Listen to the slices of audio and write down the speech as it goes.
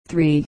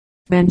3.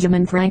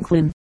 Benjamin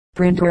Franklin,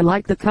 printer.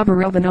 Like the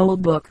cover of an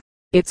old book,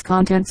 its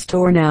contents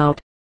torn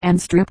out,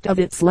 and stripped of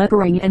its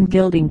lettering and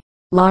gilding,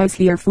 lies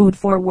here food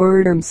for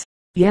worms.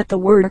 Yet the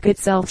work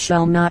itself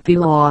shall not be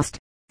lost,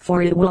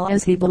 for it will,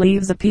 as he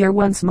believes, appear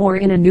once more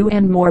in a new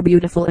and more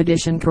beautiful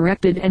edition,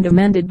 corrected and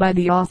amended by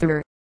the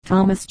author,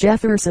 Thomas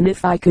Jefferson.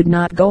 If I could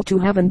not go to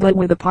heaven but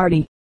with a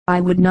party, I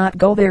would not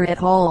go there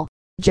at all.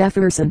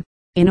 Jefferson,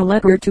 in a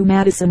letter to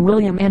Madison,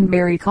 William and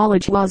Mary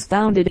College was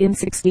founded in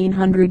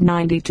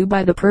 1692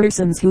 by the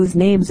persons whose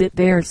names it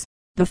bears.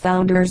 The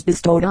founders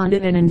bestowed on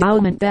it an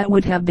endowment that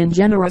would have been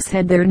generous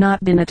had there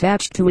not been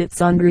attached to it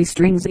sundry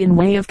strings in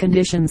way of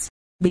conditions.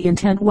 The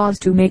intent was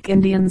to make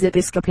Indians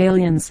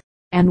Episcopalians,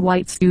 and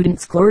white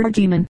students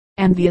clergymen,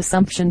 and the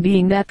assumption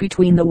being that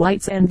between the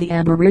whites and the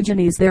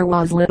aborigines there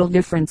was little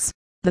difference.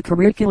 The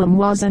curriculum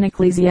was an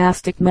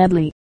ecclesiastic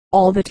medley.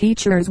 All the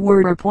teachers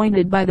were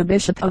appointed by the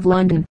Bishop of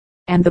London,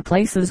 and the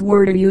places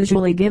were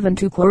usually given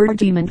to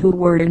clergymen who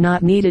were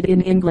not needed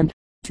in England.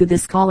 To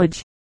this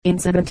college, in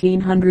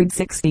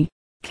 1760,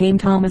 came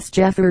Thomas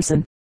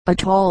Jefferson, a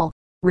tall,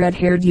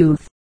 red-haired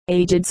youth,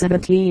 aged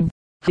 17.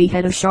 He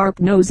had a sharp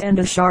nose and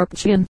a sharp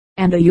chin,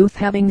 and a youth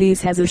having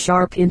these has a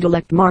sharp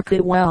intellect. Mark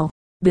it well.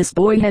 This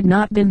boy had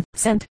not been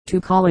sent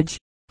to college.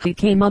 He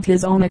came of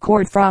his own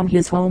accord from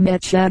his home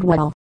at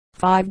Shadwell.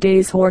 5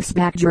 days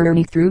horseback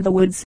journey through the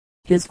woods.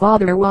 His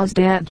father was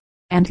dead,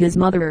 and his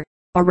mother,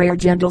 a rare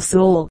gentle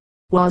soul,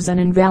 was an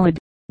invalid.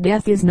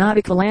 Death is not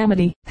a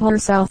calamity far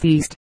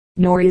southeast,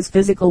 nor is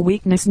physical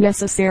weakness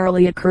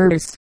necessarily a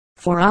curse,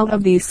 for out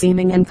of these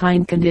seeming and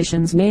kind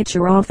conditions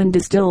nature often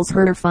distills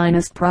her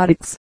finest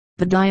products.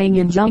 The dying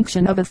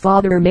injunction of a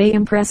father may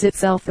impress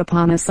itself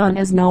upon a son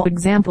as no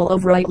example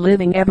of right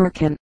living ever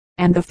can,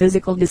 and the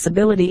physical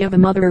disability of a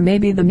mother may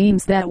be the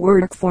means that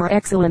work for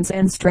excellence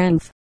and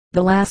strength.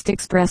 The last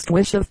expressed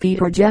wish of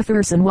Peter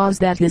Jefferson was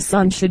that his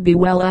son should be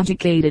well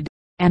educated,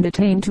 and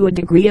attain to a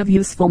degree of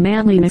useful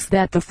manliness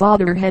that the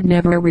father had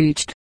never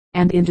reached.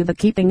 And into the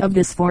keeping of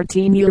this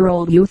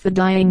 14-year-old youth the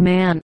dying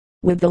man,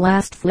 with the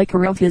last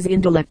flicker of his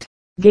intellect,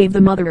 gave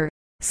the mother,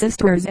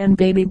 sisters and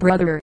baby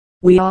brother.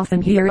 We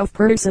often hear of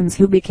persons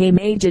who became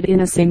aged in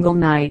a single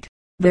night,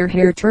 their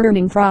hair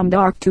turning from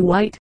dark to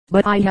white,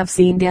 but I have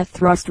seen death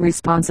thrust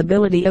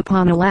responsibility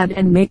upon a lad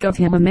and make of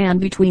him a man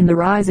between the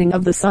rising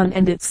of the sun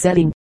and its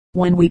setting.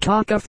 When we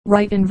talk of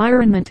right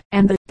environment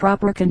and the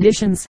proper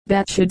conditions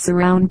that should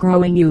surround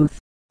growing youth,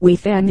 we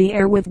fan the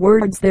air with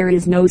words. There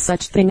is no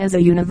such thing as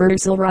a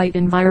universal right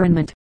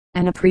environment.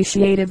 An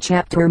appreciative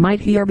chapter might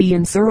here be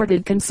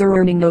inserted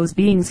concerning those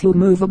beings who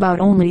move about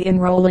only in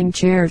rolling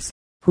chairs,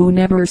 who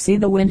never see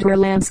the winter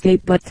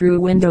landscape but through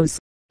windows,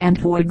 and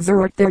who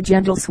exert their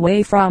gentle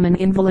sway from an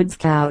invalid's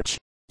couch,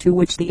 to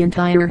which the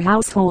entire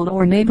household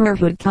or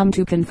neighborhood come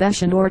to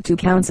confession or to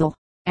counsel.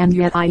 And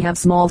yet I have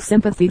small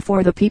sympathy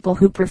for the people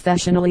who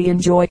professionally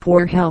enjoy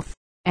poor health,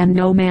 and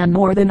no man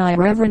more than I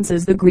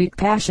reverences the Greek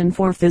passion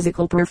for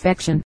physical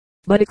perfection.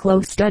 But a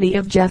close study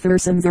of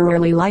Jefferson's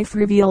early life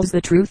reveals the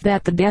truth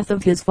that the death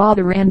of his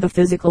father and the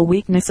physical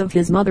weakness of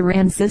his mother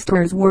and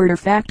sisters were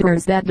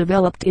factors that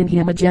developed in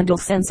him a gentle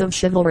sense of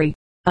chivalry,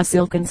 a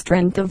silken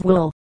strength of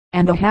will,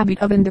 and a habit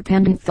of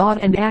independent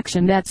thought and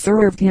action that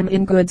served him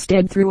in good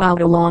stead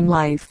throughout a long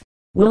life.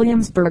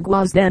 Williamsburg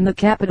was then the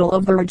capital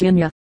of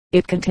Virginia.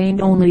 It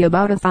contained only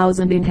about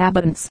 1,000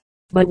 inhabitants,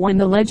 but when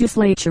the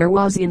legislature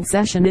was in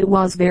session it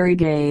was very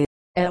gay.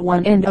 At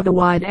one end of a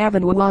wide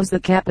avenue was the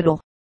Capitol,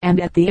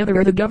 and at the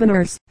other the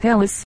governor's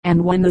palace,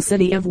 and when the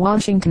city of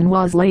Washington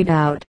was laid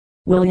out,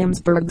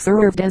 Williamsburg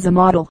served as a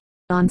model.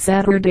 On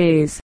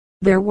Saturdays,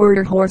 there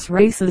were horse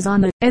races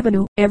on the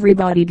avenue,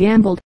 everybody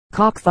gambled,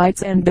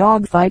 cockfights and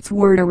dogfights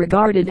were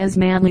regarded as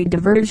manly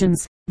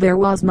diversions. There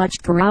was much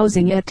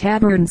carousing at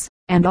taverns,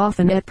 and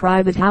often at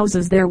private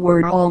houses there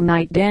were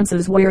all-night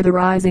dances where the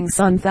rising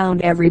sun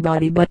found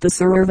everybody but the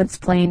servants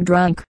plain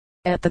drunk.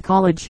 At the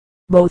college,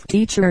 both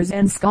teachers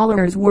and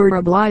scholars were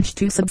obliged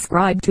to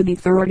subscribe to the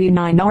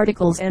 39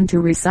 Articles and to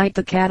recite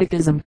the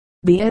Catechism.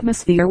 The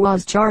atmosphere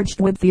was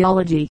charged with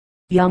theology.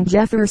 Young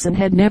Jefferson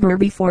had never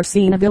before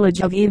seen a village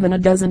of even a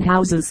dozen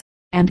houses,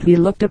 and he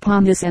looked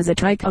upon this as a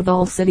type of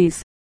all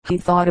cities. He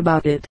thought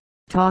about it,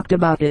 talked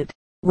about it,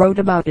 wrote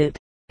about it,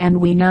 and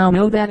we now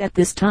know that at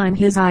this time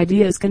his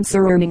ideas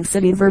concerning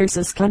city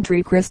versus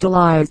country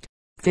crystallized.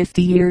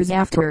 50 years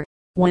after,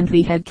 when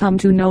he had come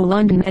to know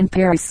London and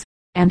Paris,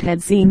 and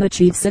had seen the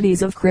chief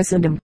cities of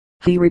Christendom,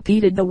 he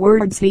repeated the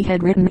words he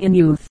had written in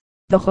youth.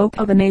 The hope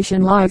of a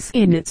nation lies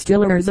in its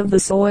tillers of the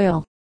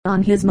soil.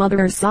 On his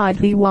mother's side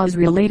he was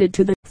related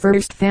to the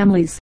first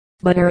families,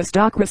 but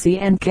aristocracy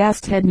and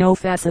caste had no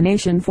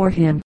fascination for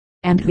him,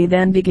 and he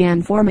then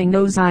began forming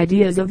those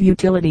ideas of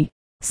utility,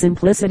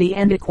 simplicity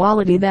and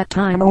equality that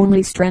time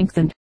only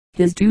strengthened.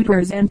 His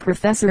tutors and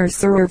professors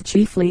served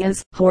chiefly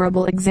as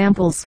horrible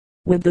examples,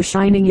 with the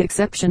shining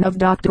exception of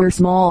Dr.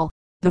 Small.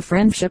 The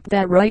friendship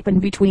that ripened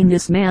between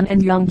this man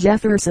and young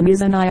Jefferson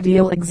is an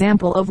ideal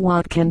example of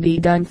what can be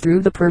done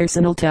through the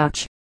personal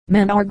touch.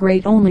 Men are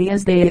great only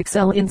as they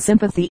excel in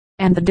sympathy,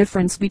 and the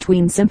difference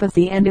between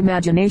sympathy and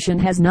imagination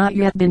has not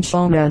yet been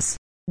shown us.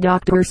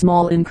 Dr.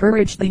 Small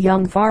encouraged the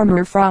young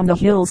farmer from the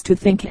hills to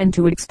think and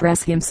to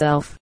express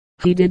himself.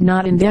 He did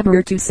not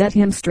endeavor to set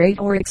him straight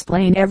or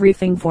explain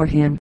everything for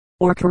him,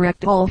 or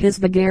correct all his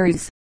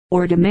vagaries,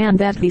 or demand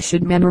that he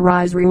should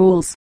memorize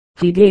rules.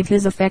 He gave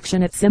his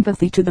affectionate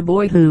sympathy to the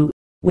boy who,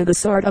 with a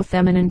sort of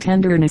feminine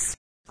tenderness,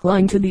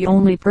 clung to the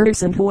only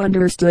person who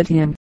understood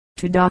him.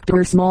 To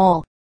Dr.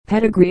 Small,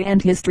 pedigree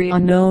and history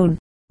unknown,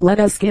 let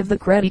us give the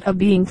credit of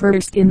being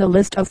first in the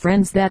list of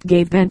friends that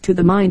gave vent to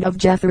the mind of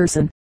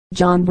Jefferson.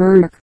 John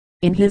Burke,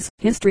 in his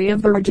History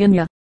of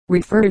Virginia,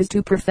 refers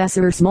to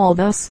Professor Small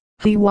thus: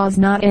 he was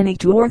not any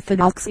too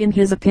orthodox in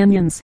his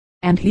opinions.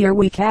 And here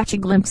we catch a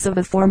glimpse of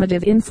a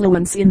formative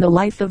influence in the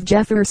life of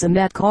Jefferson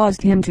that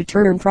caused him to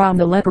turn from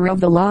the letter of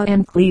the law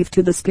and cleave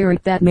to the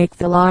spirit that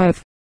maketh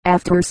alive.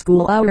 After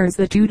school hours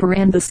the tutor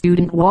and the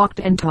student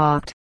walked and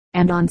talked,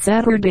 and on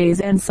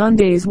Saturdays and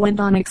Sundays went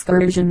on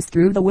excursions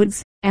through the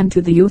woods, and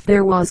to the youth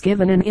there was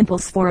given an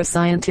impulse for a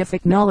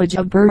scientific knowledge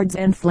of birds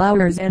and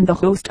flowers and the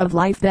host of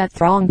life that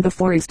thronged the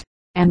forest.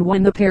 And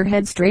when the pair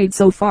had strayed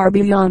so far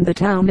beyond the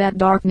town that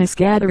darkness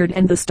gathered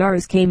and the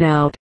stars came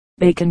out,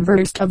 they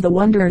conversed of the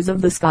wonders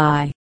of the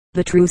sky.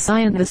 The true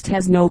scientist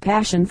has no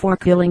passion for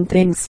killing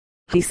things.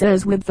 He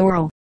says with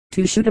Thoreau,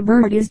 to shoot a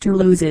bird is to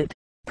lose it.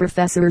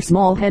 Professor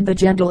Small had the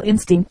gentle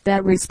instinct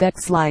that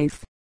respects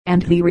life,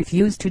 and he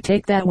refused to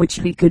take that which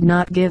he could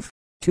not give.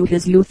 To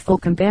his youthful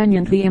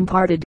companion he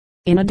imparted,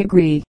 in a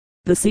degree,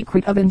 the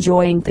secret of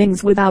enjoying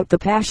things without the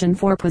passion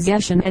for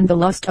possession and the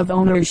lust of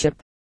ownership.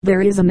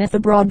 There is a myth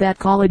abroad that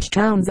college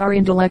towns are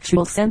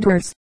intellectual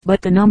centers,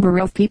 but the number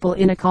of people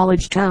in a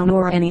college town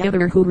or any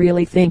other who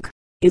really think,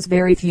 is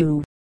very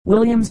few.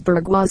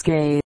 Williamsburg was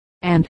gay,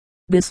 and,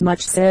 this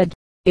much said,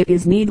 it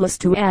is needless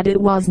to add it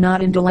was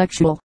not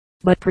intellectual.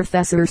 But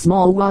Professor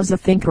Small was a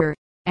thinker,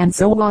 and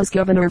so was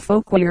Governor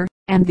Fauquier,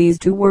 and these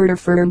two were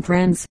firm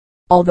friends,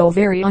 although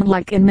very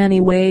unlike in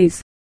many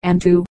ways.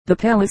 And to the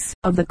palace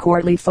of the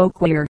courtly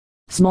Fauquier,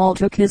 Small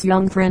took his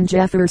young friend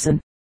Jefferson.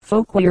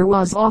 Fauquier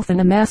was often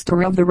a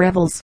master of the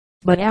revels,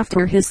 but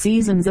after his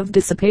seasons of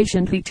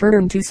dissipation he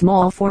turned to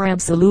Small for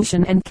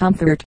absolution and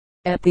comfort.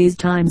 At these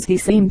times he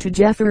seemed to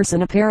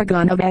Jefferson a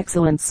paragon of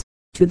excellence.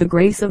 To the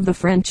grace of the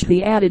French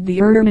he added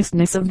the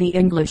earnestness of the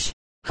English.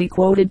 He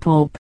quoted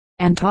Pope,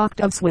 and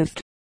talked of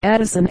Swift,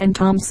 Addison and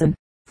Thomson.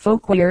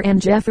 Fauquier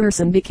and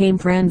Jefferson became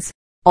friends,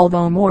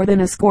 although more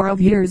than a score of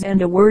years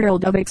and a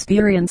world of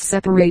experience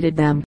separated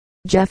them.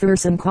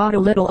 Jefferson caught a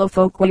little of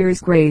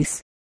Fauquier's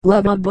grace,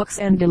 love of books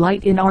and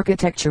delight in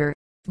architecture,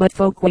 but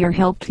Fauquier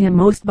helped him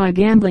most by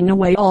gambling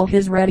away all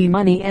his ready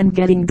money and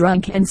getting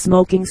drunk and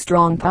smoking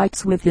strong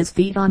pipes with his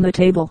feet on the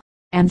table.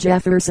 And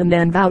Jefferson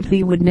then vowed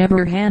he would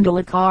never handle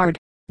a card,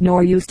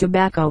 nor use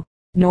tobacco,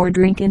 nor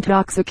drink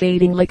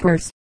intoxicating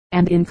liquors.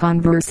 And in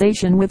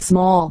conversation with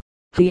Small,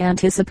 he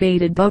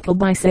anticipated Buckle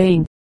by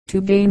saying,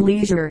 to gain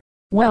leisure,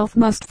 wealth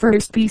must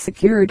first be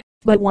secured,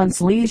 but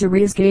once leisure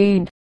is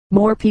gained,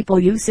 more people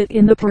use it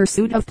in the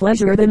pursuit of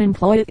pleasure than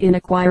employ it in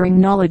acquiring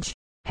knowledge.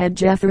 Had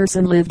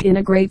Jefferson lived in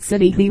a great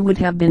city he would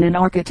have been an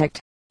architect.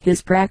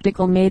 His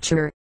practical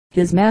nature,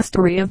 his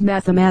mastery of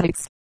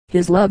mathematics,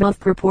 his love of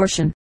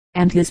proportion,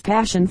 and his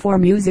passion for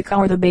music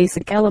are the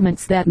basic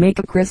elements that make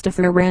a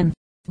Christopher Wren.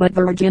 But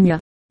Virginia,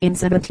 in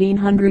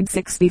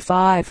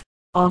 1765,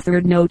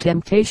 offered no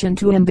temptation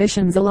to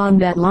ambitions along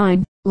that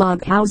line.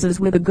 Log houses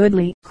with a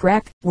goodly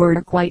crack were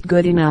quite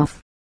good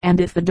enough, and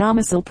if the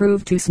domicile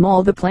proved too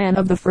small the plan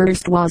of the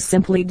first was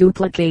simply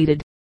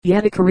duplicated.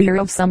 Yet a career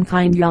of some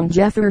kind young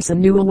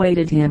Jefferson knew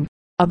awaited him.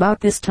 About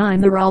this time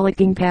the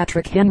rollicking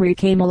Patrick Henry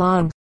came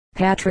along.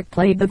 Patrick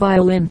played the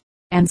violin,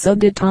 and so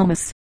did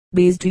Thomas.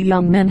 These two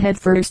young men had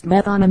first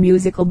met on a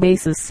musical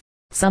basis.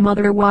 Some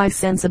otherwise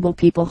sensible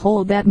people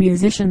hold that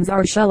musicians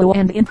are shallow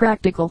and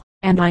impractical,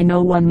 and I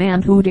know one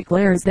man who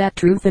declares that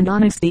truth and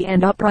honesty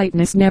and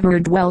uprightness never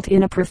dwelt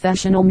in a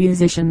professional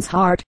musician's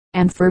heart,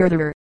 and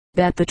further,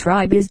 that the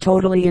tribe is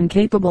totally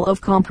incapable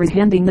of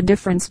comprehending the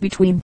difference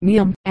between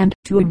meum and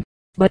tuum.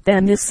 But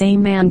then this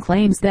same man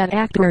claims that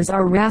actors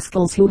are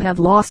rascals who have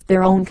lost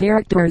their own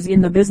characters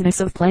in the business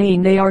of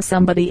playing they are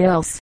somebody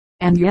else.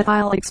 And yet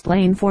I'll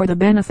explain for the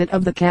benefit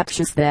of the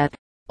captious that,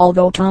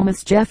 although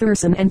Thomas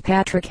Jefferson and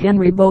Patrick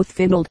Henry both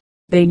fiddled,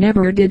 they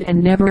never did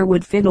and never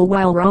would fiddle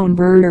while Rome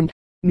burned.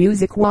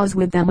 Music was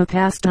with them a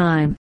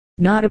pastime,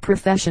 not a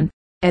profession.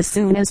 As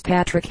soon as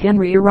Patrick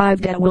Henry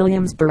arrived at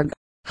Williamsburg,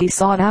 he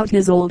sought out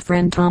his old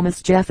friend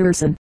Thomas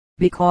Jefferson,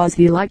 because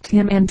he liked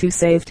him and to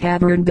save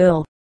Tavern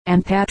Bill,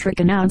 and Patrick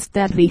announced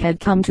that he had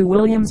come to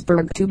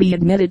Williamsburg to be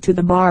admitted to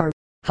the bar.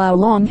 "How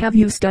long have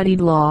you studied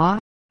law?"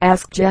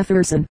 asked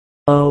Jefferson.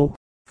 "Oh,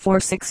 for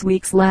 6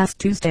 weeks last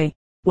Tuesday,"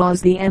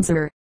 was the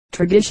answer.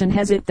 Tradition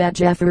has it that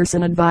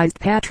Jefferson advised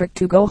Patrick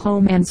to go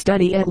home and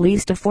study at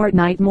least a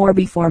fortnight more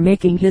before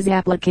making his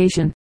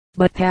application.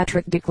 But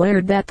Patrick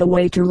declared that the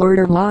way to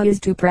learn law is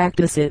to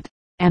practice it.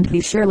 And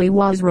he surely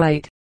was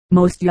right.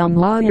 Most young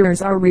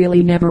lawyers are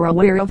really never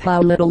aware of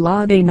how little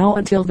law they know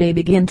until they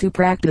begin to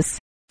practice.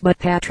 but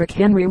Patrick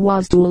Henry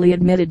was duly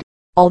admitted,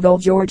 although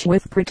George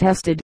Wythe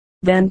protested.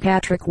 Then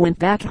Patrick went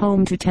back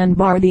home to tend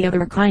bar the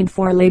other kind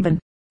for Laban,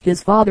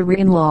 his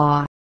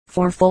father-in-law.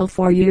 For full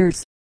 4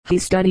 years, he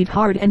studied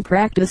hard and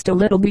practiced a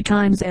little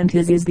betimes, and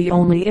his is the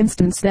only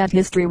instance that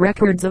history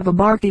records of a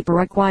barkeeper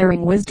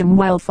acquiring wisdom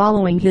while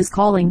following his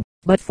calling.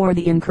 But for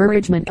the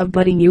encouragement of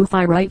budding youth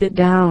I write it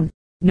down.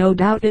 No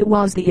doubt it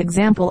was the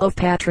example of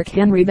Patrick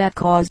Henry that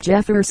caused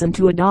Jefferson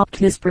to adopt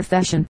his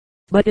profession.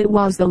 But it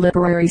was the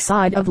literary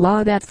side of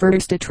law that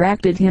first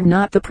attracted him,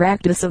 not the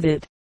practice of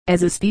it.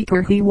 As a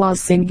speaker he was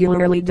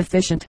singularly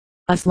deficient,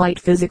 a slight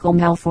physical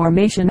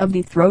malformation of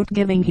the throat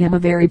giving him a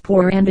very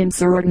poor and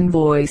uncertain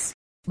voice.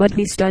 But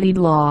he studied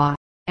law,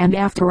 and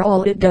after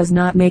all it does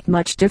not make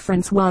much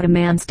difference what a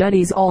man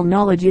studies, all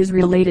knowledge is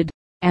related,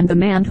 and the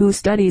man who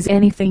studies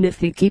anything, if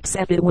he keeps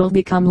at it, will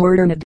become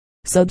learned.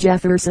 So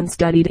Jefferson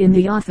studied in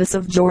the office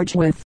of George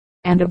Wythe,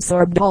 and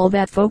absorbed all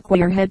that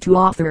Fauquier had to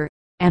offer,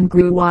 and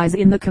grew wise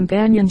in the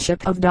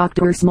companionship of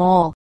Dr.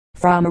 Small.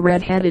 From a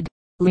red-headed,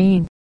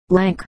 lean,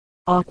 lank,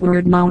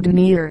 awkward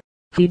mountaineer,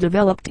 he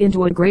developed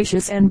into a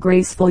gracious and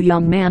graceful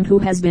young man who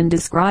has been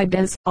described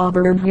as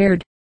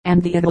auburn-haired,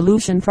 and the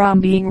evolution from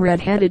being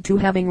red-headed to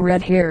having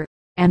red hair,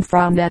 and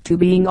from that to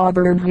being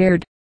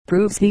auburn-haired,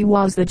 proves he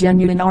was the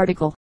genuine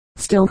article.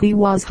 Still he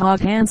was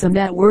hot handsome.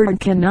 That word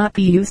cannot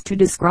be used to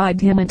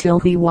describe him until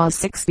he was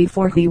 60,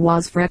 for he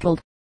was freckled,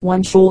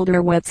 one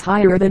shoulder width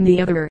higher than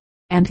the other,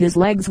 and his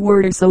legs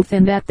were so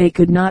thin that they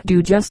could not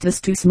do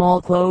justice to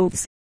small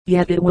clothes.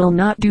 Yet it will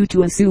not do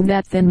to assume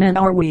that thin men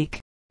are weak,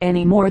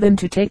 any more than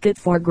to take it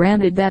for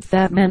granted that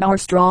fat men are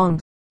strong.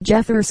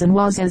 Jefferson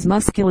was as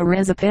muscular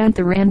as a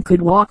panther, and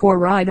could walk or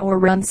ride or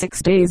run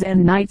 6 days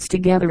and nights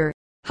together.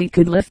 He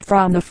could lift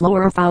from the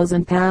floor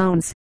 1,000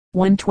 pounds.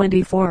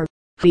 124.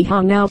 He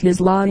hung out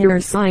his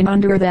lawyer's sign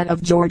under that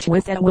of George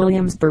Wythe at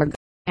Williamsburg,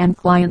 and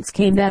clients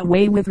came that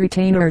way with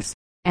retainers,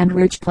 and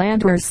rich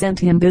planters sent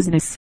him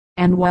business,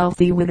 and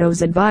wealthy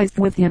widows advised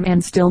with him,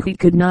 and still he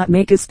could not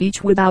make a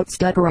speech without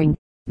stuttering.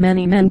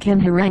 Many men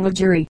can harangue a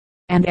jury,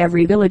 and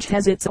every village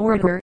has its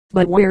orator,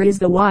 but where is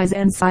the wise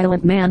and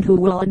silent man who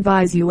will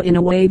advise you in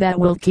a way that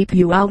will keep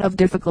you out of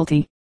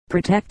difficulty,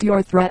 protect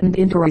your threatened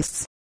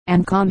interests,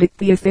 and conduct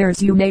the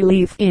affairs you may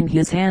leave in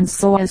his hands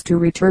so as to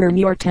return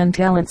your 10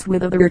 talents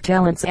with other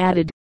talents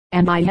added?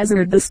 And I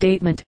hazard the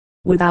statement,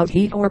 without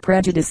heat or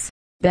prejudice,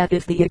 that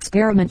if the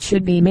experiment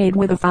should be made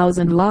with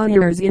 1,000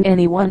 lawyers in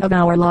any one of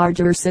our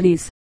larger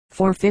cities,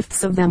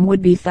 4/5 of them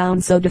would be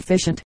found so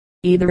deficient,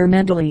 either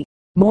mentally,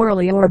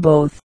 morally, or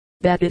both,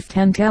 that if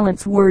 10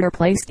 talents were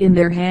placed in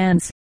their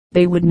hands,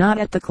 they would not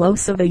at the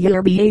close of a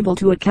year be able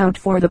to account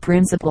for the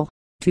principal,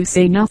 to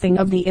say nothing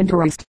of the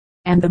interest.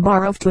 And the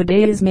bar of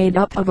today is made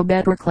up of a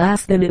better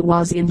class than it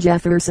was in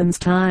Jefferson's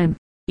time,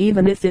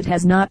 even if it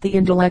has not the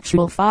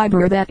intellectual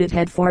fiber that it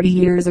had 40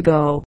 years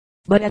ago.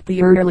 But at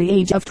the early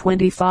age of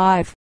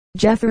 25,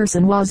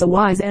 Jefferson was a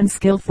wise and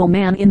skillful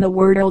man in the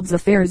world's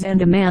affairs,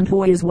 and a man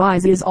who is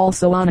wise is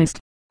also honest,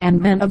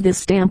 and men of this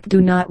stamp do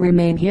not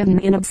remain hidden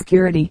in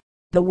obscurity.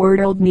 The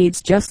world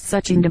needs just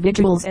such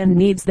individuals, and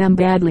needs them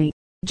badly.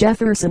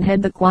 Jefferson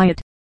had the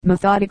quiet,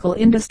 methodical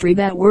industry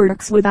that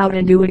works without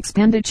undue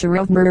expenditure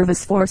of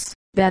nervous force,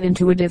 that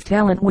intuitive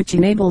talent which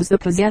enables the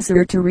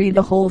possessor to read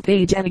the whole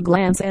page at a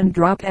glance and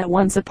drop at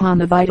once upon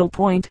the vital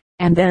point,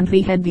 and then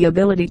he had the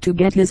ability to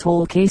get his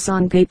whole case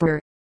on paper,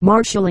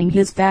 marshalling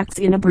his facts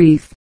in a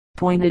brief,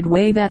 pointed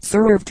way that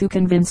served to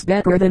convince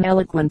better than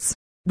eloquence.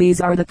 These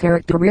are the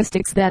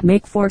characteristics that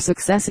make for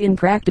success in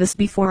practice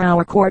before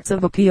our courts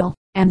of appeal,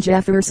 and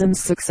Jefferson's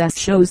success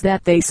shows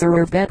that they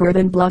serve better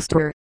than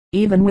bluster,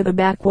 even with a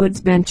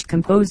backwoods bench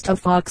composed of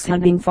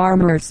fox-hunting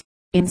farmers.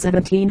 In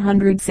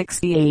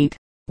 1768,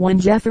 when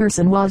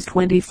Jefferson was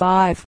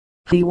 25,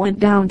 he went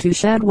down to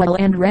Shadwell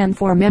and ran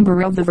for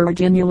member of the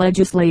Virginia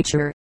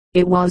legislature.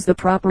 It was the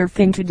proper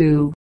thing to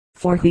do,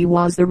 for he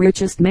was the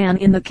richest man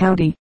in the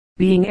county,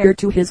 being heir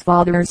to his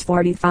father's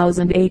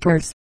 40,000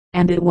 acres,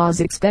 and it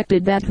was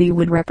expected that he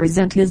would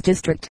represent his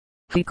district.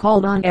 He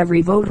called on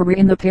every voter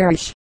in the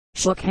parish,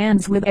 shook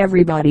hands with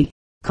everybody,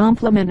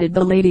 complimented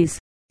the ladies,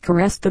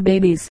 caressed the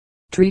babies,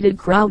 treated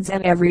crowds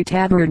at every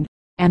tavern,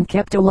 and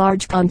kept a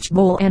large punch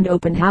bowl and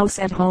open house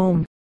at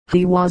home.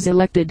 He was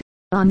elected.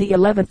 On the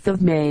 11th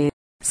of May,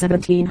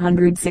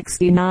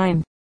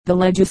 1769, the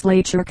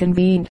legislature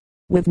convened,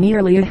 with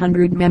nearly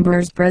 100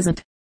 members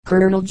present,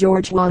 Colonel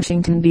George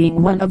Washington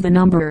being one of the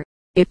number.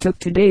 It took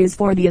 2 days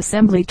for the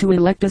assembly to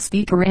elect a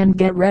speaker and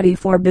get ready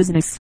for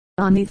business.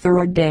 On the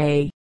 3rd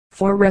day,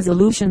 4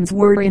 resolutions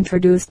were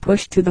introduced,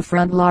 pushed to the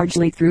front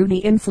largely through the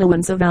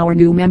influence of our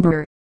new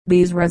member.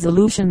 These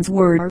resolutions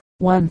were: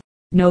 1.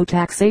 No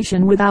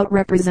taxation without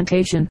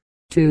representation.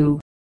 2.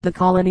 The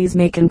colonies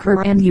may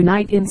concur and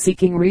unite in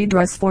seeking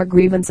redress for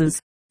grievances.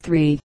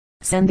 3.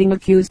 Sending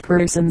accused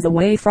persons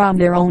away from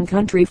their own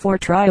country for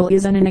trial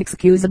is an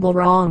inexcusable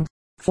wrong.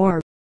 4.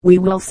 We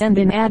will send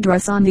an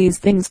address on these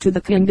things to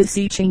the king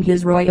beseeching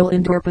his royal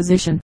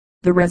interposition.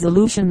 The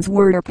resolutions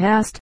were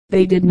passed.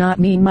 They did not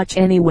mean much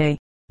anyway,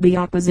 the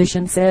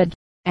opposition said,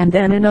 and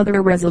then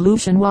another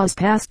resolution was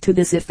passed to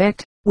this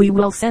effect: We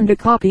will send a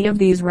copy of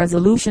these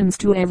resolutions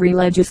to every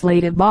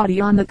legislative body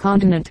on the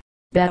continent.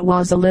 That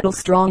was a little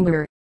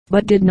stronger,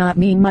 but did not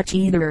mean much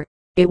either.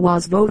 It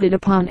was voted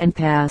upon and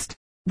passed.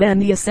 Then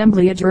the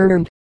assembly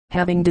adjourned,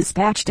 having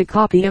dispatched a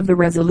copy of the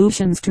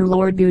resolutions to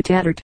Lord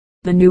Buttigieg,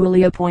 the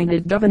newly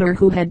appointed governor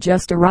who had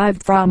just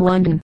arrived from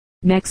London.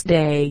 Next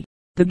day,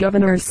 the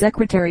governor's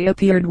secretary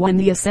appeared when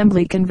the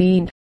assembly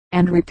convened,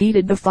 and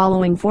repeated the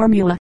following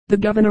formula: the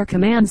governor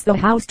commands the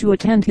house to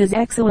attend his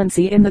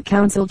excellency in the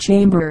council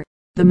chamber.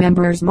 The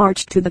members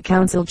marched to the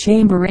council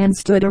chamber and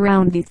stood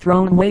around the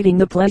throne waiting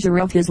the pleasure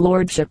of his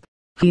lordship.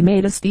 He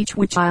made a speech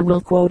which I will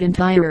quote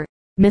entire.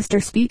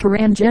 Mr. Speaker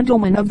and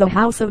gentlemen of the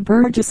House of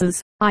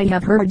Burgesses, I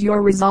have heard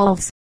your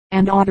resolves,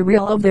 and ought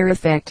real of their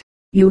effect.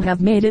 You have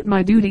made it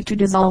my duty to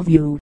dissolve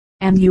you,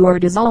 and you are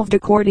dissolved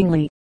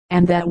accordingly.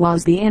 And that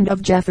was the end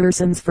of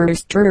Jefferson's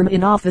first term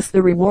in office,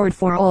 the reward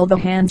for all the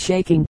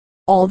handshaking,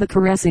 all the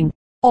caressing,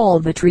 all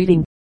the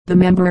treating. The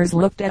members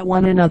looked at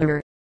one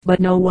another, but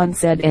no one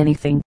said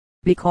anything,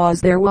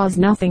 because there was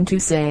nothing to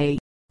say.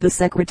 The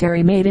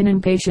secretary made an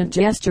impatient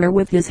gesture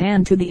with his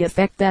hand to the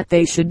effect that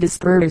they should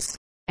disperse,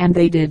 and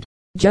they did.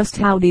 Just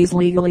how these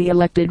legally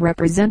elected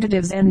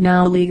representatives and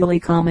now legally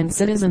common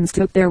citizens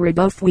took their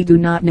rebuff we do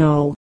not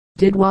know.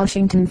 Did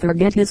Washington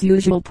forget his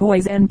usual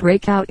poise and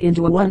break out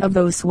into one of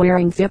those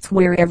swearing fits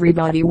where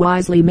everybody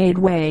wisely made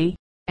way?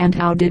 And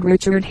how did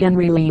Richard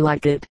Henry Lee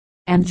like it?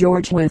 And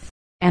George Wythe?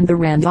 And the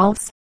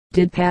Randolphs?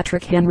 Did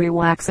Patrick Henry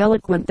wax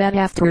eloquent that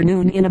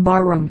afternoon in a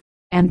barroom?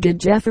 And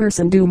did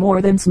Jefferson do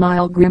more than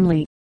smile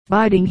grimly,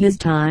 biding his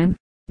time?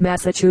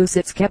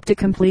 Massachusetts kept a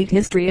complete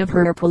history of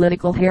her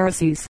political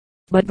heresies,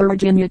 but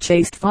Virginia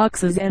chased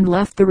foxes and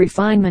left the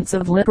refinements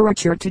of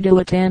literature to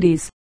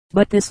dilettantes.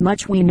 But this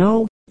much we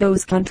know,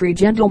 those country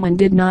gentlemen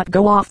did not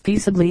go off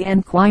peaceably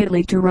and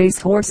quietly to race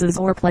horses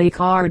or play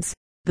cards.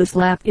 The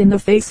slap in the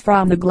face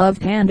from the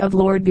gloved hand of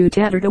Lord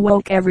Buttigieg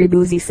awoke every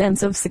boozy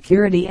sense of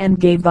security and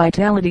gave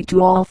vitality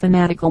to all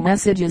fanatical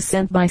messages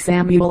sent by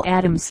Samuel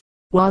Adams.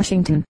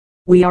 Washington,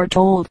 we are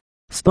told,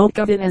 spoke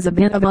of it as a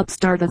bit of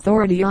upstart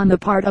authority on the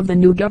part of the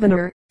new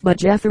governor, but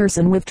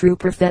Jefferson with true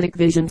prophetic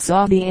vision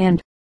saw the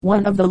end.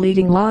 One of the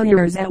leading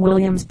lawyers at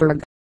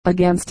Williamsburg,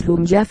 against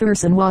whom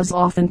Jefferson was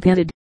often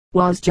pitted,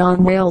 was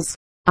John Wales.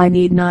 I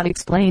need not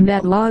explain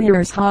that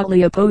lawyers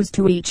hotly opposed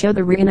to each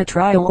other in a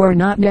trial are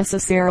not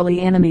necessarily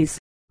enemies.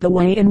 The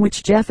way in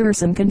which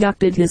Jefferson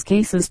conducted his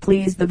cases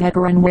pleased the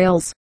veteran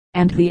Wales,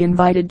 and he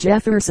invited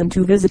Jefferson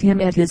to visit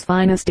him at his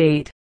fine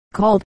estate,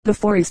 called the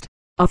Forest,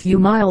 a few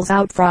miles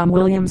out from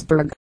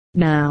Williamsburg.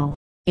 Now,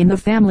 in the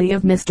family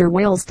of Mr.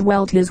 Wales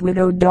dwelt his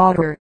widowed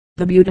daughter,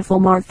 the beautiful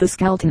Martha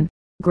Skelton.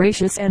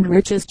 Gracious and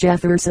rich as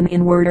Jefferson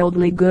in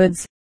worldly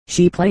goods,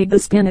 she played the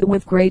spinet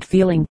with great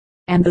feeling,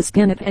 and the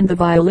spinet and the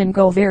violin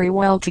go very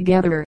well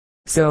together.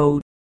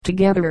 So,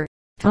 together,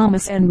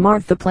 Thomas and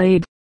Martha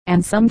played,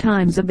 and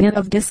sometimes a bit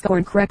of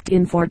discord crept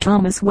in, for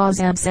Thomas was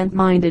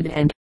absent-minded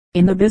and,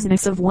 in the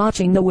business of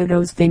watching the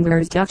widow's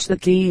fingers touch the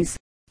keys,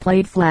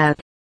 played flat.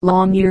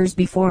 Long years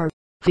before,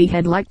 he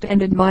had liked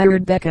and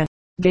admired Becca,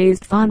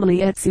 gazed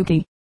fondly at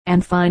Suky,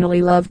 and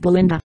finally loved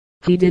Belinda.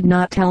 He did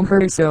not tell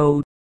her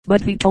so,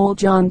 but he told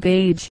John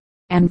Page,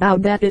 and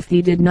vowed that if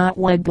he did not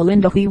wed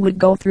Belinda he would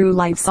go through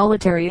life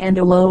solitary and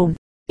alone.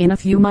 In a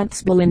few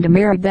months Belinda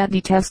married that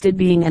detested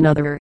being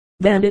another.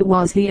 Then it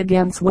was he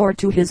again swore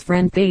to his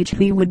friend Page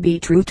he would be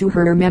true to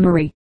her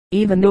memory,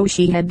 even though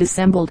she had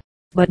dissembled.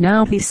 But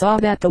now he saw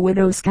that the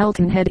widow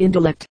Skelton had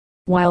intellect,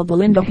 while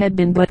Belinda had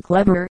been but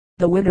clever.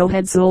 The widow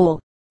had soul,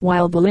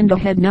 while Belinda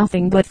had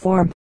nothing but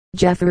form.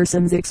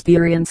 Jefferson's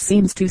experience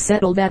seems to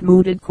settle that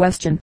mooted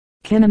question.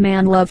 Can a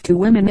man love two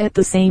women at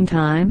the same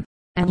time?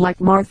 And like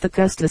Martha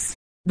Custis,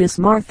 this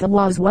Martha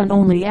was won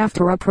only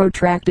after a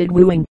protracted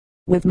wooing,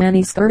 with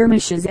many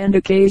skirmishes and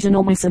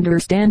occasional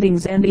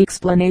misunderstandings and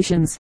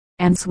explanations,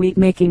 and sweet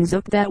makings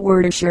up that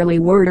were surely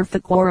were the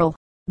quarrel.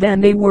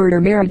 Then they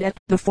were married at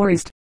the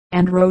Forest,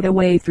 and rode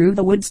away through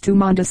the woods to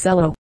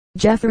Monticello.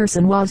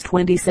 Jefferson was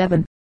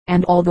 27,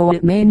 and although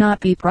it may not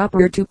be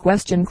proper to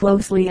question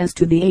closely as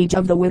to the age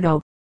of the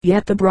widow,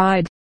 yet the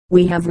bride,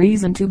 we have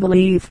reason to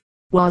believe,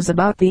 was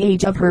about the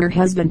age of her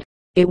husband.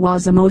 It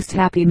was a most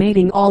happy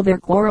mating. All their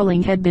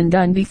quarreling had been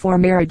done before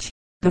marriage.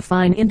 The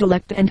fine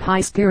intellect and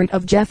high spirit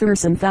of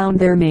Jefferson found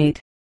their mate.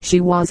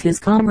 She was his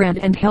comrade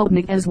and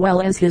helpmate as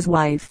well as his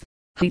wife.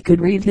 He could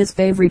read his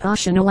favorite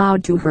Ossian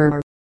aloud to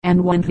her,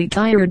 and when he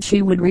tired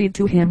she would read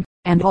to him,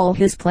 and all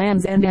his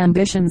plans and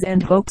ambitions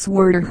and hopes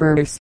were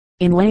hers.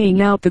 In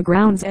laying out the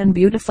grounds and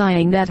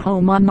beautifying that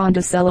home on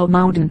Monticello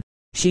Mountain,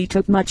 she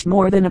took much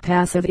more than a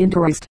passive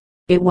interest.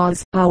 It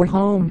was our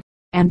home,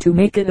 and to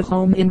make it a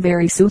home in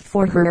very sooth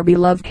for her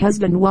beloved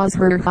husband was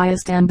her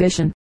highest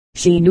ambition.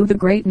 She knew the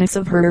greatness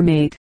of her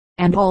mate,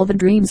 and all the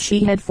dreams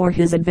she had for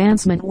his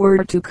advancement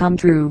were to come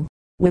true.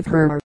 With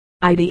her,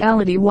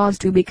 ideality was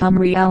to become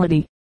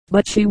reality,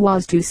 but she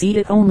was to see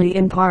it only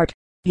in part.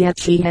 Yet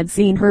she had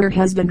seen her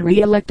husband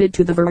re-elected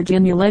to the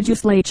Virginia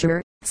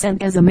legislature,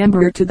 sent as a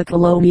member to the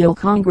Colonial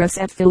Congress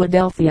at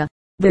Philadelphia,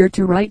 there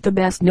to write the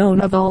best known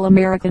of all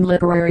American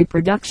literary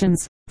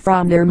productions,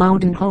 From their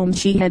mountain home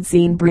she had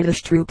seen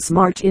British troops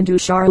march into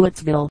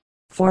Charlottesville,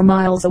 4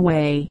 miles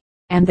away,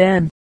 and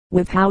then,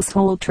 with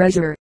household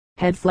treasure,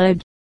 had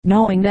fled,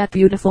 knowing that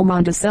beautiful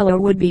Monticello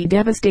would be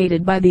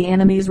devastated by the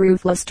enemy's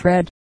ruthless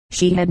tread.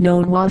 She had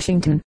known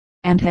Washington,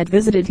 and had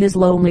visited his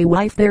lonely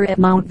wife there at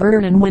Mount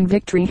Vernon when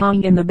victory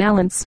hung in the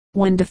balance,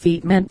 when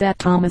defeat meant that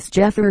Thomas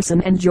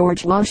Jefferson and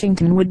George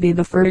Washington would be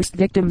the first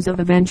victims of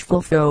a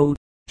vengeful foe.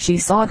 She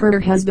saw her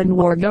husband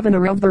war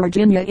governor of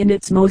Virginia in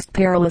its most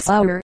perilous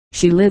hour.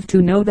 She lived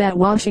to know that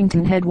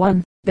Washington had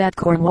won, that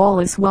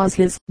Cornwallis was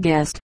his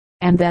guest,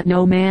 and that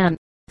no man,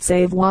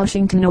 save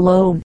Washington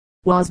alone,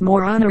 was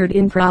more honored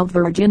in proud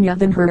Virginia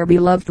than her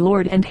beloved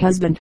lord and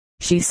husband.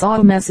 She saw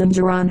a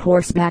messenger on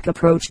horseback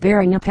approach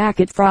bearing a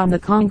packet from the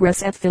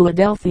Congress at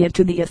Philadelphia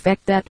to the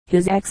effect that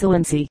His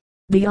Excellency,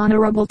 the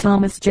Honorable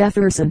Thomas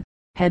Jefferson,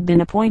 had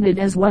been appointed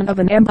as one of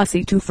an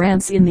embassy to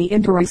France in the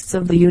interests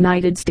of the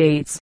United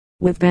States,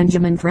 with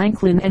Benjamin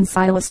Franklin and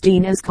Silas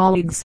Deane as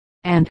colleagues,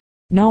 and,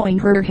 knowing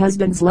her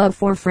husband's love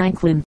for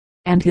Franklin,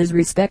 and his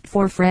respect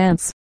for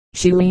France,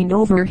 she leaned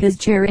over his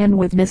chair and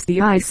with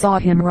misty eyes saw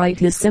him write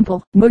his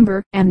simple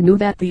number, and knew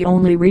that the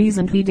only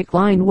reason he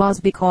declined was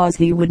because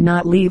he would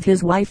not leave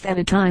his wife at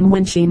a time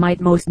when she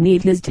might most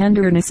need his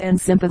tenderness and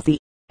sympathy.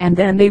 And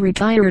then they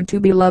retired to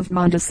beloved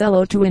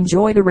Monticello to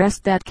enjoy the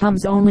rest that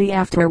comes only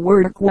after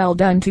work well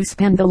done, to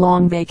spend the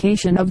long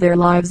vacation of their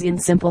lives in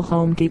simple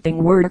homekeeping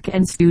work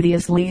and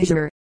studious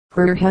leisure.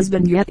 Her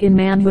husband yet in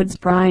manhood's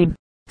prime,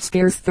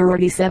 scarce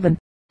 37,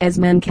 as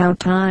men count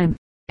time,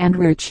 and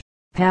rich,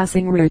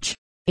 passing rich,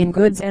 in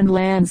goods and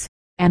lands.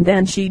 And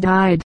then she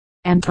died,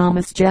 and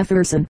Thomas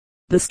Jefferson,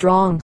 the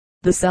strong,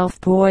 the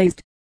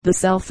self-poised, the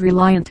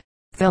self-reliant,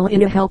 fell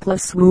in a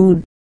helpless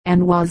swoon,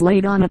 and was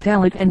laid on a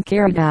pallet and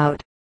carried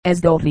out,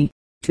 as though he,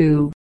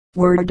 too,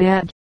 were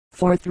dead.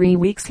 For 3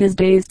 weeks his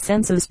dazed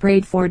senses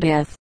prayed for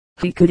death.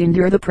 He could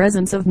endure the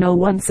presence of no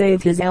one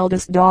save his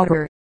eldest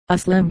daughter, a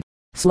slim,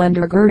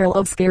 slender girl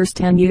of scarce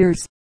 10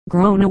 years,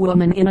 grown a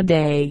woman in a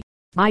day.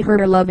 By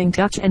her loving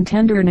touch and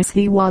tenderness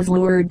he was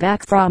lured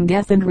back from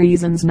death and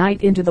reason's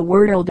night into the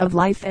world of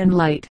life and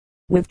light.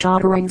 With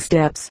tottering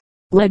steps,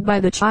 led by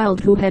the child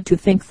who had to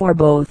think for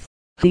both,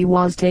 he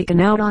was taken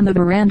out on the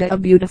veranda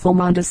of beautiful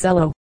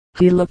Monticello.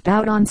 He looked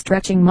out on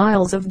stretching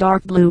miles of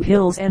dark blue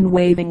hills and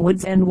waving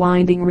woods and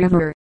winding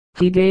river.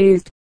 He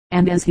gazed,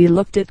 and as he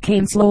looked it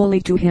came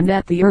slowly to him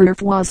that the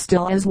earth was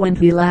still as when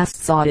he last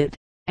saw it,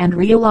 and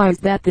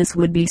realized that this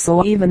would be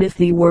so even if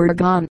he were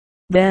gone.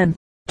 Then,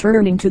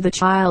 turning to the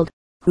child,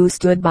 who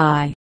stood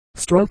by,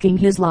 stroking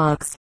his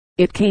locks,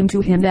 it came to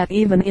him that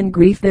even in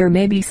grief there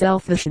may be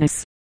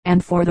selfishness,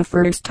 and for the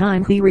first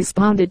time he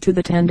responded to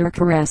the tender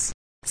caress,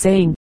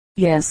 saying,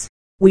 "Yes,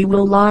 we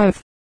will live,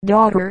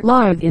 daughter,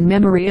 live in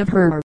memory of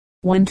her."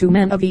 When two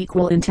men of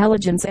equal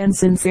intelligence and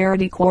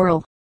sincerity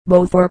quarrel,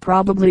 both are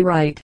probably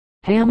right.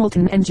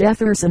 Hamilton and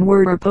Jefferson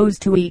were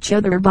opposed to each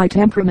other by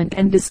temperament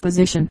and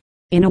disposition,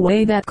 in a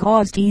way that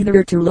caused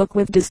either to look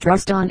with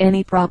distrust on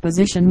any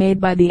proposition made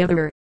by the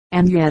other,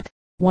 and yet,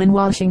 when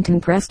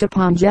Washington pressed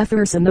upon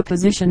Jefferson the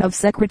position of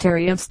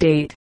Secretary of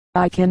State,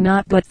 I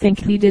cannot but think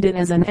he did it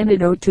as an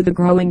antidote to the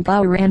growing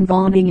power and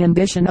vaunting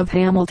ambition of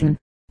Hamilton.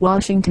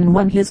 Washington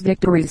won his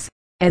victories,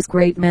 as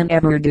great men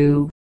ever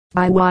do,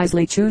 by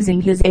wisely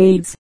choosing his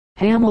aides.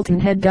 Hamilton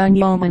had done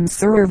yeoman's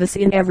service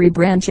in every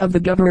branch of the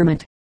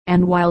government,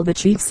 and while the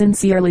chief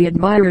sincerely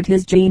admired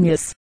his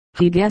genius,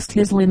 he guessed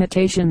his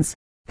limitations.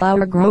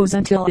 Power grows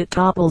until it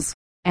topples,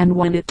 and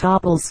when it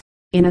topples,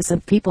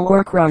 innocent people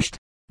are crushed.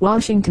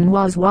 Washington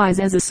was wise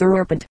as a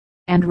serpent,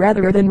 and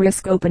rather than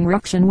risk open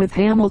ruction with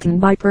Hamilton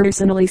by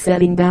personally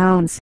setting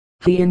bounds,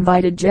 he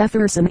invited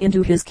Jefferson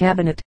into his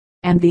cabinet,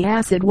 and the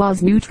acid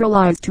was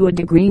neutralized to a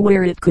degree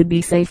where it could be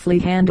safely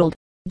handled.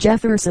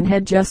 Jefferson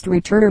had just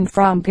returned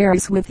from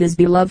Paris with his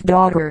beloved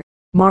daughter,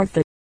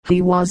 Martha.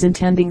 He was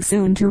intending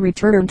soon to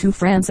return to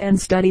France and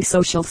study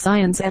social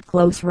science at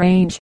close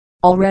range.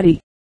 Already,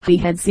 he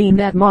had seen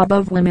that mob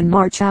of women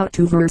march out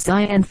to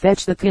Versailles and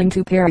fetch the king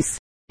to Paris,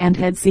 and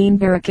had seen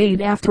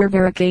barricade after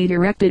barricade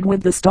erected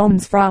with the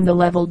stones from the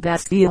leveled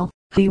Bastille.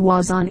 He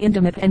was on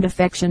intimate and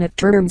affectionate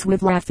terms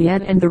with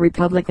Lafayette and the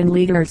Republican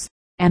leaders,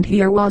 and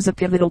here was a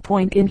pivotal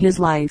point in his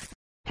life.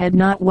 Had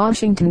not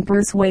Washington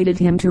persuaded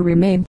him to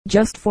remain,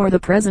 just for the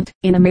present,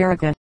 in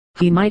America,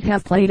 he might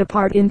have played a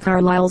part in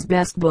Carlyle's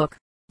best book,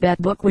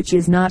 that book which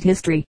is not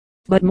history,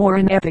 but more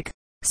an epic.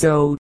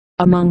 So,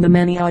 among the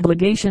many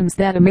obligations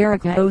that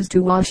America owes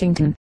to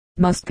Washington,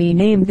 must be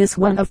named this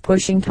one of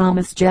pushing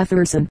Thomas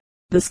Jefferson,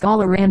 the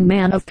scholar and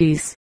man of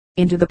peace,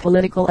 into the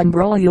political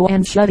embroglio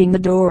and shutting the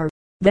door.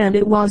 Then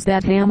it was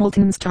that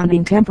Hamilton's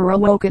stunning temper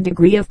awoke a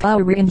degree of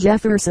power in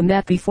Jefferson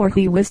that before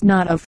he wist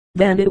not of.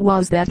 Then it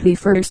was that he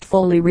first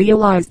fully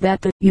realized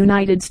that the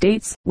United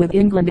States, with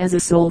England as a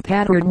sole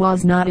pattern,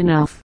 was not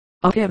enough.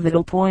 A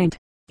pivotal point.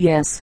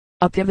 Yes,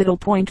 a pivotal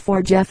point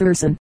for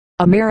Jefferson.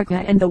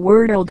 America and the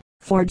world,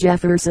 for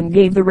Jefferson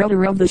gave the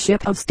rudder of the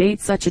ship of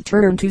state such a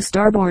turn to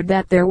starboard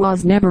that there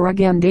was never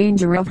again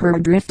danger of her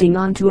drifting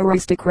onto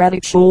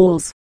aristocratic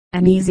shoals,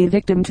 an easy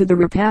victim to the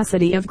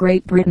rapacity of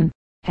Great Britain.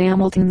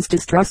 Hamilton's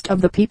distrust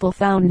of the people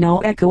found no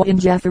echo in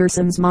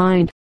Jefferson's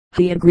mind.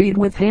 He agreed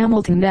with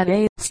Hamilton that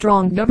a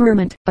strong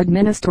government,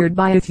 administered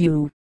by a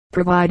few,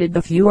 provided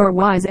the few are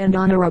wise and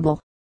honorable,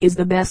 is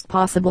the best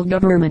possible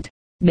government.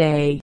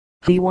 Nay,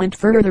 he went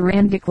further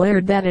and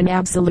declared that an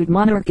absolute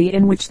monarchy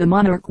in which the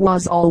monarch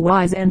was all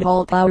wise and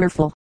all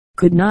powerful,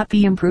 could not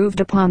be improved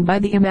upon by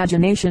the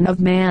imagination of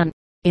man.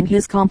 In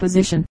his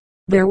composition,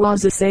 there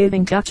was a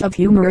saving touch of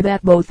humor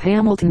that both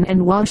Hamilton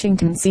and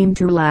Washington seemed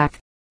to lack.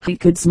 He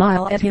could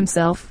smile at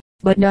himself,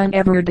 but none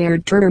ever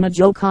dared turn a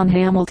joke on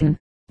Hamilton,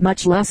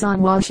 much less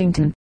on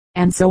Washington.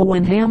 And so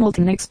when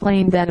Hamilton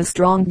explained that a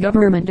strong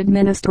government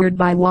administered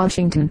by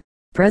Washington,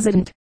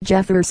 President,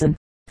 Jefferson,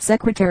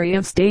 Secretary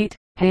of State,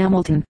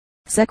 Hamilton,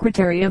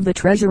 Secretary of the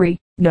Treasury,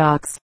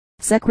 Knox,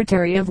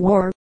 Secretary of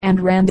War, and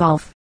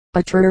Randolph,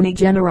 Attorney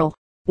General,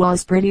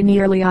 was pretty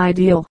nearly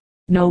ideal,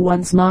 no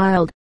one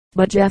smiled.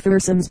 But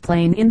Jefferson's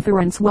plain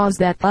inference was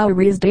that power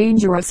is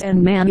dangerous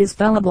and man is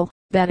fallible,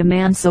 that a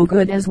man so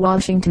good as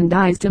Washington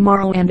dies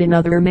tomorrow and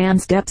another man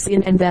steps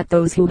in, and that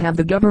those who have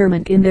the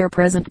government in their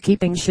present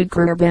keeping should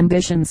curb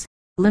ambitions,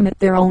 limit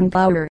their own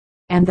power,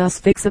 and thus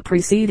fix a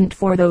precedent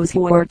for those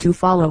who are to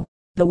follow.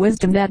 The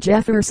wisdom that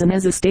Jefferson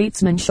as a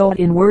statesman showed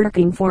in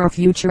working for a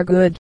future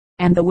good,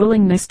 and the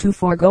willingness to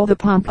forego the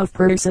pomp of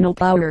personal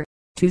power,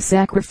 to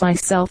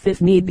sacrifice self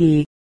if need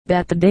be,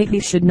 that the day he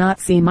should not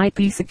see might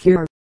be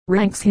secure,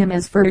 ranks him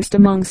as first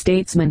among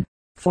statesmen.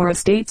 For a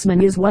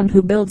statesman is one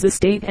who builds a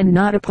state and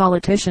not a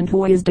politician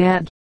who is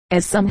dead,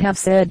 as some have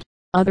said.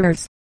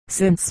 Others,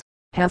 since,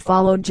 have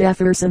followed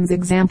Jefferson's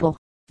example.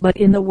 But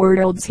in the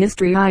world's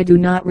history I do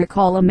not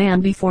recall a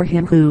man before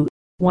him who,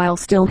 while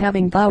still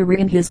having power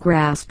in his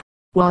grasp,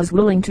 was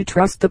willing to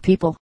trust the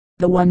people.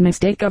 The one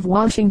mistake of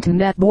Washington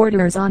that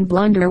borders on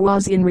blunder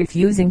was in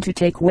refusing to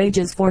take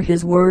wages for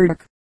his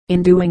work.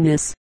 In doing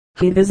this,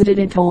 he visited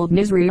and told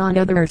misery on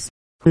others,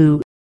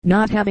 who,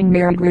 not having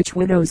married rich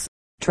widows,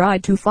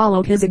 tried to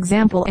follow his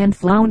example and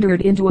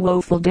floundered into a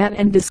woeful debt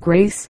and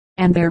disgrace,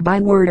 and thereby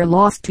were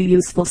lost to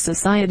useful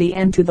society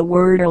and to the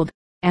world.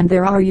 And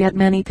there are yet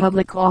many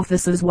public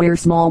offices where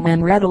small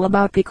men rattle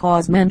about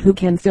because men who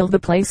can fill the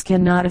place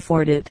cannot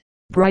afford it.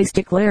 Bryce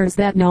declares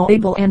that no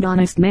able and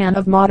honest man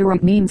of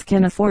moderate means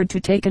can afford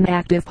to take an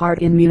active part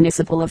in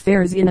municipal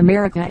affairs in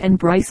America, and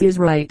Bryce is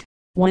right.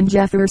 When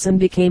Jefferson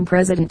became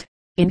president,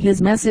 in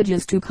his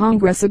messages to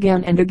Congress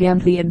again and again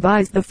he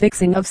advised the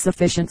fixing of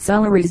sufficient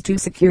salaries to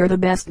secure the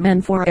best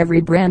men for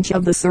every branch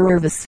of the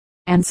service,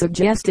 and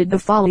suggested the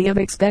folly of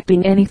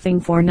expecting anything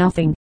for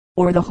nothing,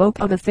 or the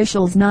hope of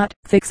officials not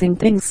fixing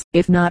things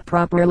if not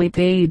properly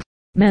paid.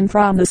 Men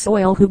from the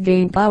soil who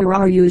gain power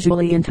are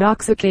usually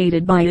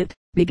intoxicated by it.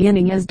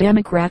 Beginning as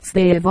Democrats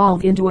they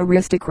evolve into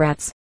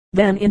aristocrats,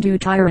 then into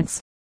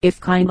tyrants, if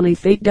kindly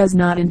fate does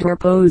not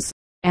interpose,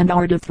 and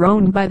are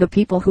dethroned by the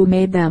people who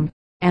made them.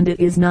 And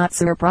it is not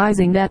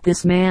surprising that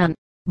this man,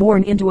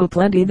 born into a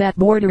plenty that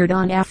bordered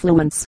on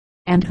affluence,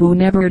 and who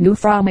never knew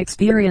from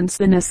experience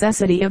the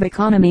necessity of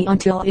economy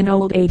until in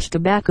old age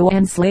tobacco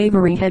and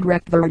slavery had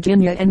wrecked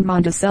Virginia and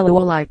Monticello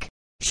alike,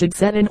 should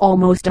set an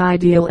almost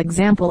ideal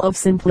example of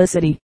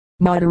simplicity,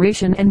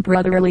 moderation and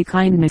brotherly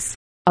kindness.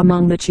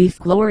 Among the chief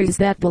glories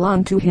that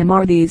belong to him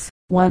are these: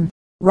 1.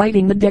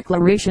 Writing the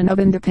Declaration of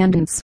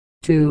Independence.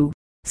 2.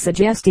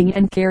 Suggesting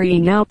and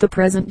carrying out the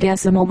present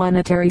decimal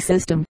monetary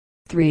system.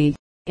 3.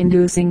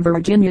 Inducing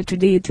Virginia to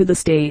deed to the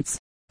states,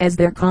 as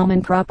their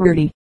common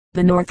property,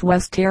 the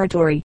Northwest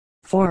Territory.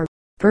 4.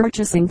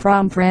 Purchasing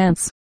from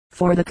France,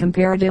 for the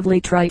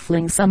comparatively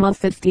trifling sum of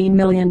 $15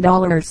 million,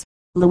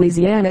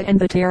 Louisiana and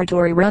the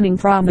territory running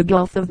from the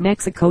Gulf of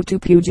Mexico to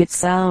Puget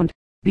Sound,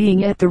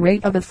 being at the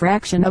rate of a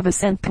fraction of a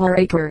cent per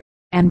acre,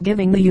 and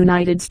giving the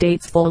United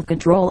States full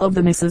control of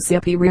the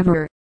Mississippi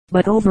River.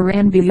 But over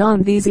and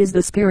beyond these is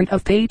the spirit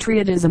of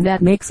patriotism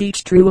that makes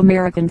each true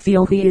American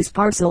feel he is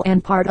parcel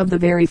and part of the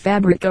very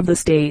fabric of the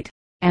state,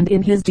 and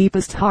in his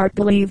deepest heart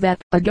believe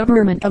that a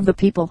government of the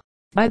people,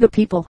 by the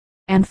people,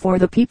 and for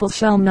the people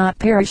shall not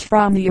perish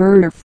from the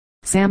earth.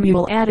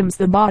 Samuel Adams,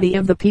 the body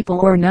of the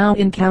people are now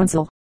in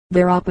council.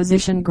 Their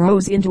opposition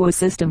grows into a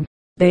system.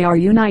 They are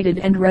united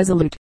and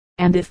resolute.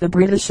 And if the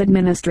British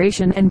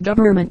administration and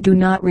government do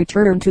not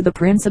return to the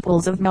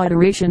principles of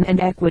moderation and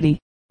equity,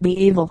 the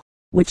evil,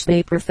 which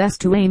they profess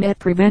to aim at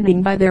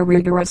preventing by their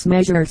rigorous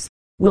measures,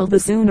 will the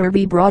sooner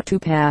be brought to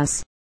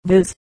pass,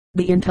 viz.,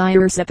 the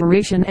entire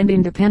separation and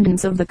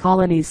independence of the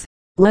colonies.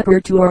 Letter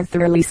to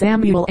Arthur Lee.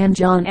 Samuel and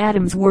John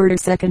Adams were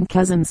second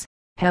cousins,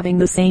 having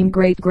the same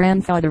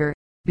great-grandfather.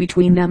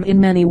 Between them in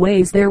many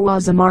ways there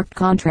was a marked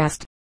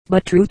contrast,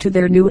 but true to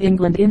their New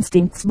England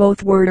instincts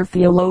both were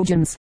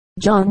theologians.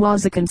 John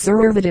was a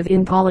conservative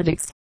in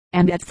politics,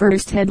 and at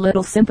first had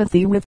little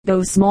sympathy with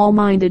those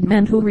small-minded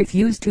men who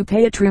refused to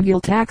pay a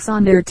trivial tax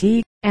on their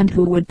tea, and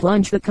who would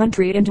plunge the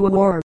country into a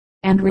war,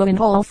 and ruin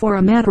all for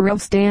a matter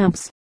of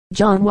stamps.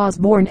 John was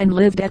born and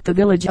lived at the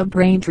village of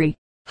Braintree.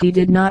 He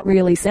did not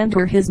really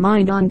center his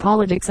mind on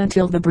politics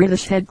until the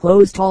British had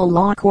closed all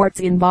law courts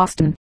in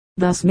Boston,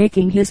 thus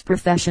making his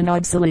profession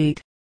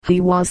obsolete. He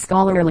was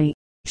scholarly,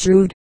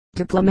 shrewd,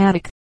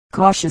 diplomatic,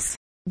 cautious,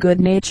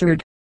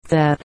 good-natured,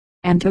 fat,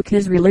 and took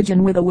his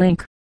religion with a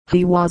wink.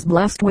 He was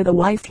blessed with a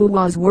wife who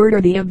was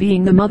worthy of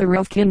being the mother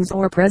of kings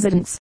or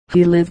presidents.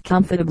 He lived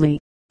comfortably,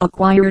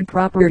 acquired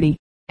property,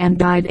 and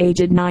died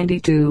aged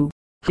 92.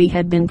 He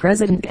had been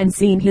president and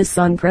seen his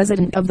son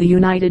president of the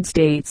United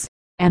States,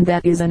 and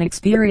that is an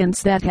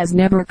experience that has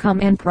never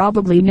come and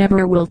probably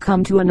never will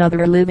come to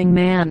another living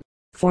man,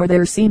 for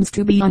there seems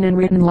to be an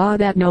unwritten law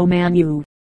that no man you